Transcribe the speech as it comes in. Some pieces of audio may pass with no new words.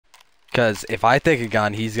Because if I take a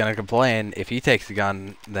gun, he's gonna complain. If he takes a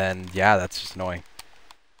gun, then yeah, that's just annoying.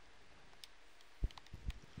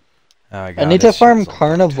 Oh my I god, need to this farm shit's so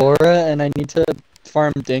bugged. Carnivora, and I need to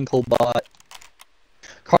farm Dinklebot.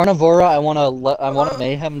 Carnivora, I wanna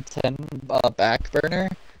Mayhem 10 backburner,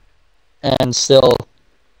 and still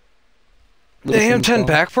Damn, Lucian 10 Storm.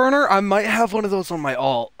 backburner? I might have one of those on my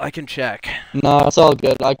alt. I can check. No, it's all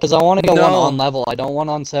good. Cause I want to go one on No. level. I don't want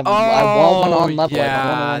on 7. I want one Oh, on level. I don't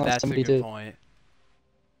want yeah, one on that's a good 72. point.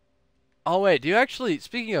 Oh wait, do you actually,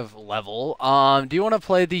 speaking of level, do you want to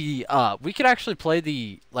play the, we could actually play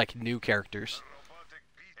the, like, new characters.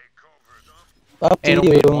 Up to It'll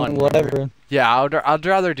you, be one. whatever. Yeah, I'd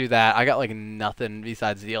rather do that. I got, like, nothing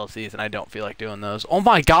besides DLCs, and I don't feel like doing those. Oh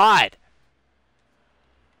my god!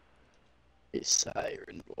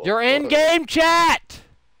 Siren. You're in game chat!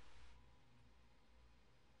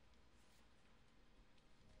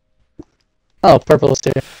 Oh, Purple's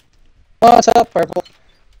here. What's up, Purple?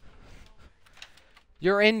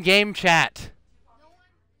 You're in game chat.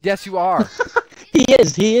 Yes, you are. He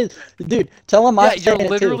is. Dude, tell him Yeah, I'm you're saying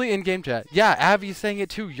literally it in game chat. Yeah, Abby's saying it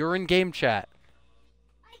too. You're in game chat.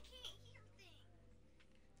 I can't hear things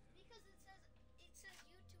because it says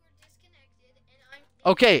you two are disconnected and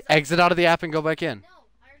I'm. Okay, exit out of the app and go back in. No,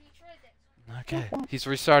 I already tried that. Okay, he's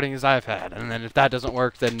restarting his iPad, and then if that doesn't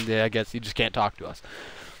work, then yeah, I guess he just can't talk to us.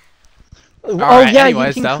 too. Alright, Yeah,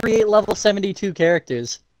 anyways, you can though. create level 72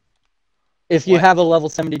 characters. If you What? have a level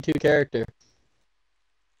 72 character.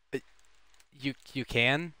 You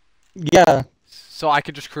can? Yeah, So I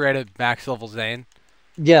could just create a max level Zane?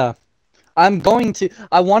 yeah. I want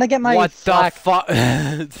to get my What the flak fuck?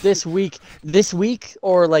 this week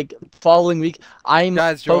or like following week. I'm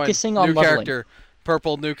Guys, join. focusing on New leveling. character.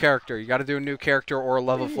 Purple, new character. You gotta do a new character or a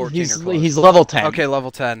level 14 or close. He's level 10. Okay,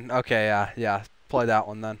 level 10. Okay, yeah. Play that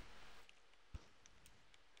one then.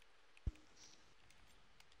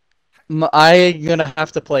 I'm gonna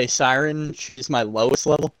have to play Siren. She's my lowest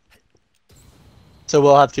level. So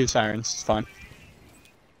we'll have 2 Sirens. It's fine.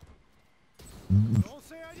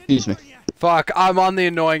 Excuse me. Fuck, I'm on the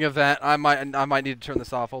annoying event. I might need to turn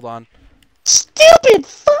this off. Hold on. Stupid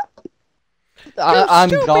fuck! I'm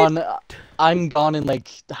stupid. gone. I'm gone in like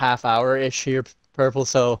half hour-ish here, Purple,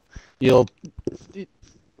 so you'll be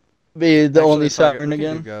the Actually, only fuck it, Siren we can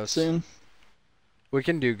do again ghosts. soon. We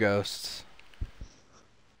can do ghosts.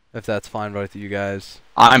 If that's fine with you guys.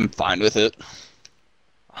 I'm fine with it.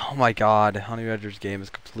 Oh my god, Honey Badger's game is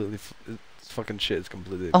completely... It's fucking shit is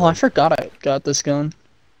completely... Oh, I bugged. forgot I got this gun.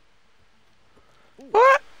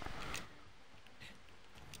 What?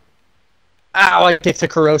 Ow, I kicked a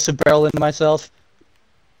corrosive barrel into myself.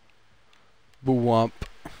 Boo-wump.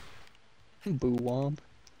 Boo womp.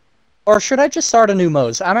 Or should I just start a new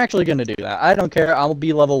Mose? I'm actually gonna do that. I don't care. I'll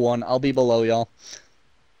be level 1. I'll be below y'all.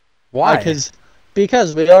 Why?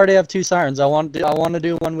 Because we already have 2 Sirens. I want to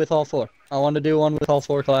do one with all 4. I want to do one with all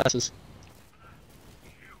 4 classes.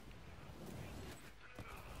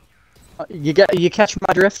 You catch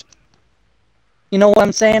my drift? You know what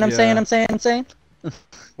I'm saying? I'm saying.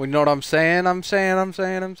 Well, you know what I'm saying? I'm saying.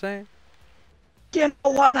 You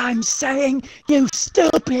know what I'm saying? You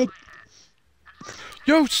stupid.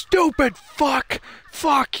 You stupid fuck!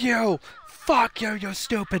 Fuck you! Fuck you, you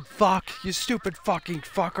stupid fuck! You stupid fucking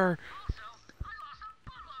fucker!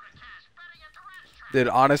 Dude,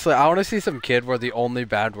 honestly, I want to see some kid where the only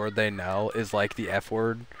bad word they know is like the F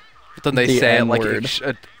word. But then they The say it like N-word. it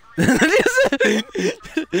should.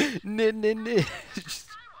 Nick,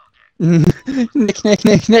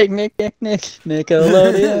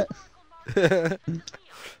 Nickelodeon.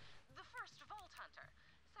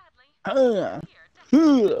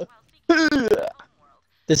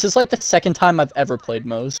 This is like the second time I've ever played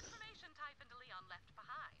Mose.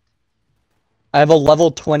 I have a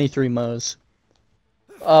level 23 Mose.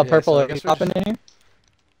 Purple, so I are you guess we're popping just- in here?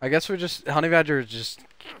 I guess we're just Honey Badger is just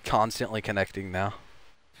constantly connecting now.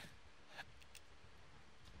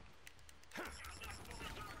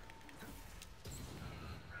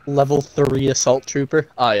 Level 3 Assault Trooper?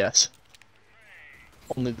 Ah, yes.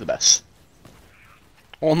 Only the best.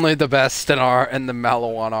 Only the best in the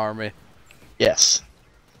Malawan army. Yes.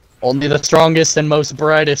 Only the strongest and most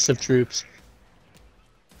brightest of troops.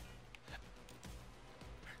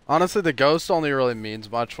 Honestly, the ghost only really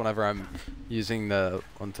means much whenever I'm using the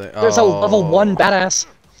one thing. There's a level 1 badass.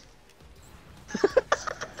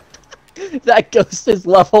 That ghost is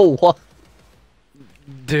level 1.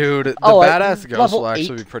 Dude, the Oh, badass ghost level will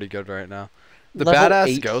actually 8. be pretty good right now. The Level badass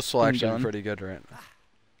 8 ghost will actually gun. be pretty good right now.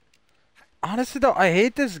 Honestly, though, I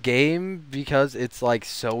hate this game because it's like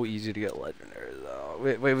so easy to get legendary. Though,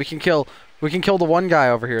 wait, we can kill the one guy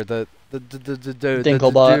over here. The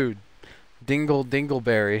Dinklebot. dude.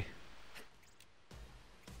 Dingleberry.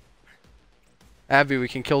 Abby, we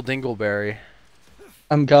can kill Dingleberry.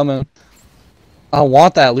 I'm coming. I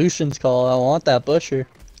want that Lucian's Call. I want that Busher.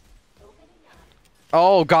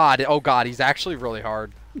 Oh god, he's actually really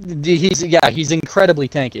hard. He's incredibly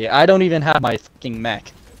tanky. I don't even have my fucking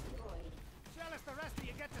mech. Jealous the rest of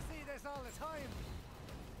you get to see this all the time.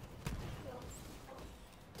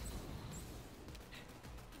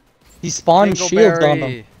 He spawned shields on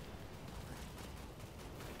them.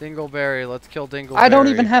 Dingleberry, let's kill Dingleberry. I don't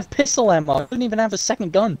even have pistol ammo. I don't even have a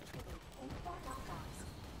second gun.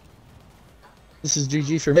 This is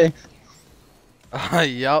GG for me.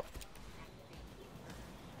 Yup.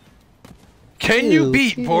 Can you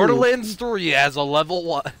beat Ew. Borderlands 3 as a level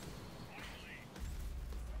 1?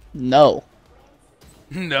 No.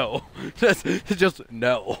 No. Just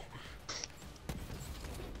no.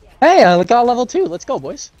 Hey, I got level 2. Let's go,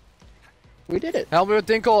 boys. We did it. Help me with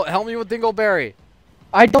Dingleberry.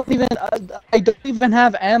 I don't even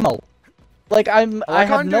have ammo. Like I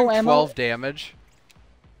have no ammo. 12 damage.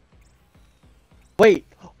 Wait.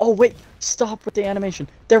 Oh wait. Stop with the animation.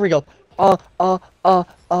 There we go.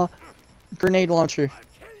 Grenade launcher. I'll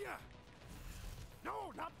kill you.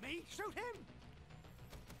 No, not me. Shoot him.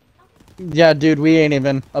 Yeah, dude, we ain't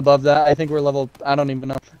even above that. I think we're level. I don't even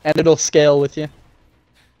know. And it'll scale with you.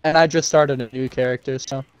 And I just started a new character,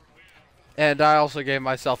 so. And I also gave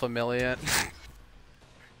myself $1 million.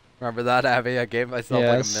 Remember that, Abby? I gave myself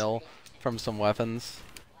like $1 mil from some weapons.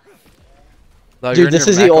 Though Dude, this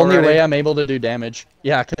is the only already. way I'm able to do damage.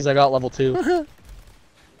 Yeah, because I got level 2.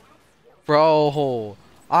 Bro,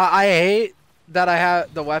 I hate that I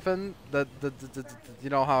have the weapon. You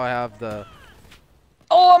know how I have the.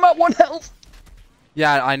 Oh, I'm at 1 health.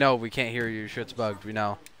 Yeah, I know. We can't hear you. Shit's bugged. We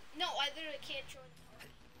know. No, I literally can't join the party.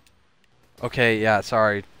 Okay, yeah.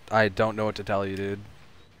 Sorry. I don't know what to tell you, dude.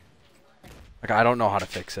 Like, I don't know how to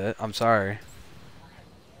fix it. I'm sorry.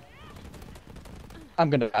 I'm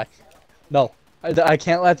gonna die. No, I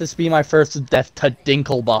can't let this be my first death to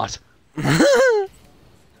Dinklebot.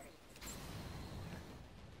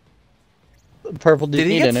 Purple, Did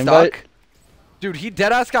he need get an stuck? invite? Dude, he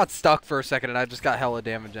deadass got stuck for a second, and I just got hella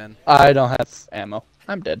damage in. I don't have ammo.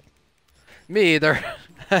 I'm dead. Me either.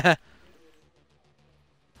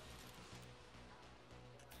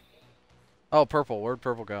 Oh, purple. Where'd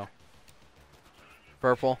purple go?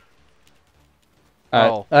 Purple.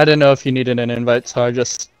 Oh. I didn't know if you needed an invite, so I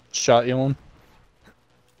just shot you one.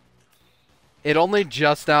 It only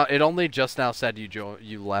just now said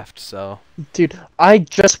you left, so. Dude, I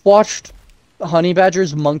just watched Honey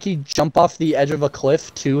Badger's monkey jump off the edge of a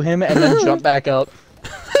cliff to him and then jump back up.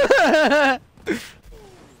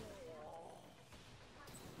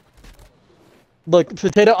 Look,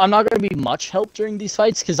 Potato, I'm not going to be much help during these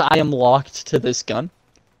fights because I am locked to this gun.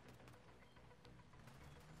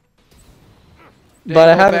 But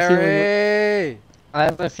I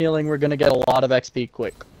have a feeling we're going to get a lot of XP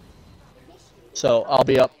quick. So I'll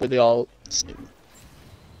be up with y'all soon.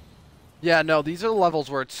 Yeah, no, these are the levels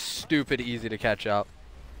where it's stupid easy to catch up.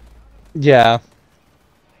 Yeah.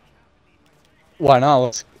 Why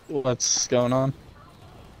not? What's going on?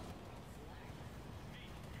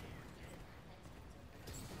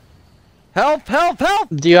 Help! Help! Help!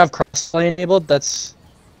 Do you have crossplay enabled? That's...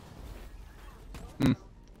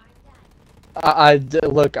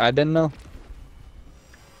 Look, I didn't know.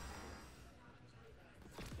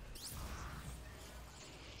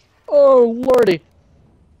 Oh, lordy.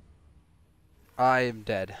 I am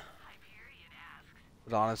dead.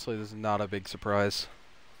 But honestly, this is not a big surprise.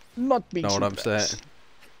 Not being Know what I'm saying?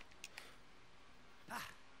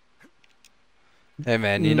 Hey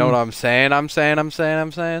man, you know what I'm saying? I'm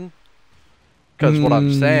saying. Because what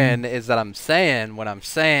I'm saying is that I'm saying what I'm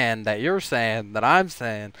saying that you're saying that I'm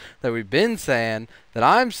saying that we've been saying that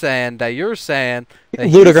I'm saying that you're saying that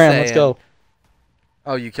he's Ludogram, saying. let's go.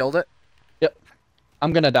 Oh, you killed it? Yep.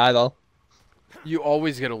 I'm gonna die though. You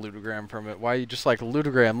always get a ludogram from it. Why are you just like,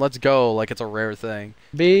 ludogram, let's go, like it's a rare thing?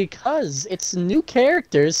 Because it's new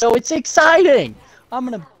characters, so it's exciting! I'm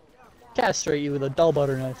gonna castrate you with a dull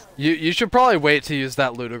butter knife. You should probably wait to use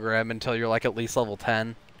that ludogram until you're like at least level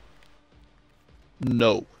 10.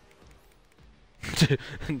 No.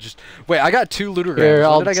 Just wait, I got 2 ludograms. Here, When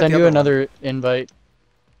I'll did I get send the you other another invite.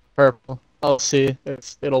 Purple. I'll see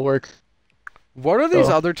if it'll work. one? What are these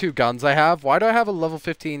Oh. other 2 guns I have? Why do I have a level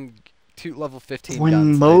 15, 2 level 15 When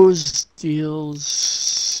guns? Moe's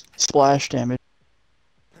deals splash damage.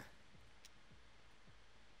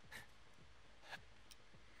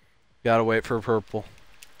 Gotta wait for purple.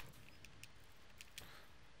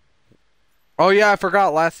 Oh yeah, I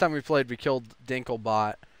forgot. Last time we played, we killed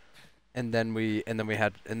Dinklebot. and then we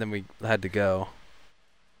had to go.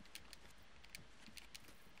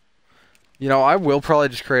 You know, I will probably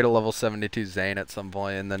just create a level 72 Zane at some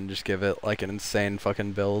point and then just give it like an insane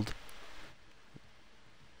fucking build.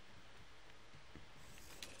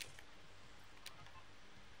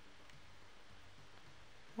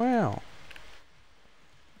 Wow.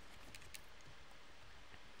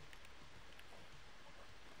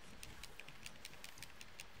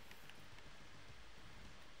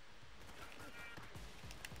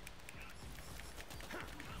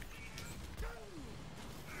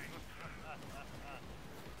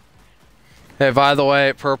 Hey, by the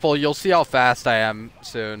way, Purple, you'll see how fast I am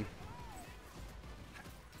soon.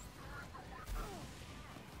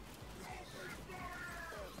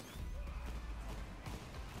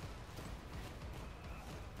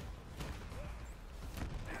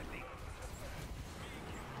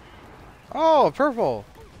 Oh, Purple.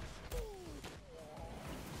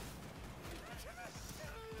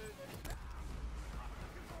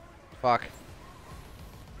 Fuck.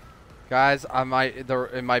 Guys,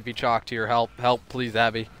 it might be chalk to your help. Help, please,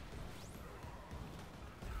 Abby.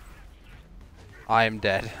 I am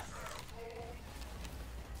dead.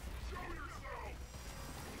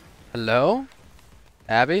 Hello?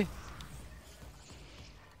 Abby?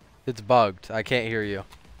 It's bugged. I can't hear you.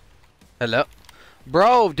 Hello?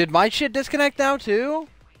 Bro, did my shit disconnect now too?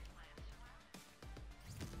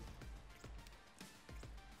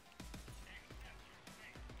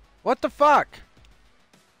 What the fuck?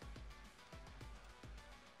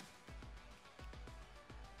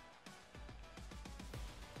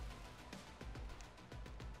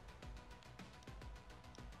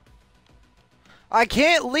 I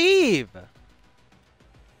can't leave.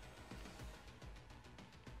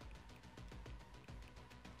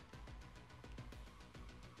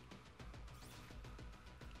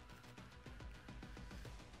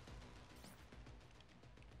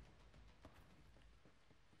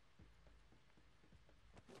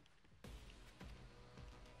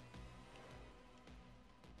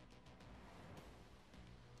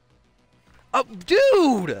 Oh,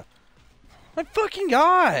 dude! My fucking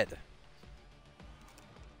god!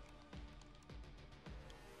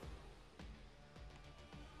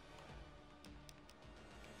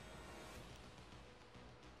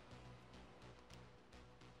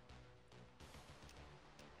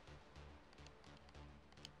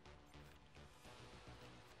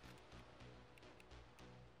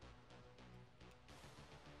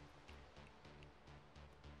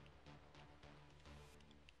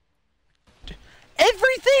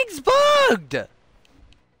 Everything's bugged!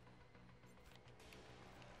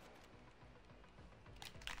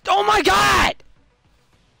 Oh my god!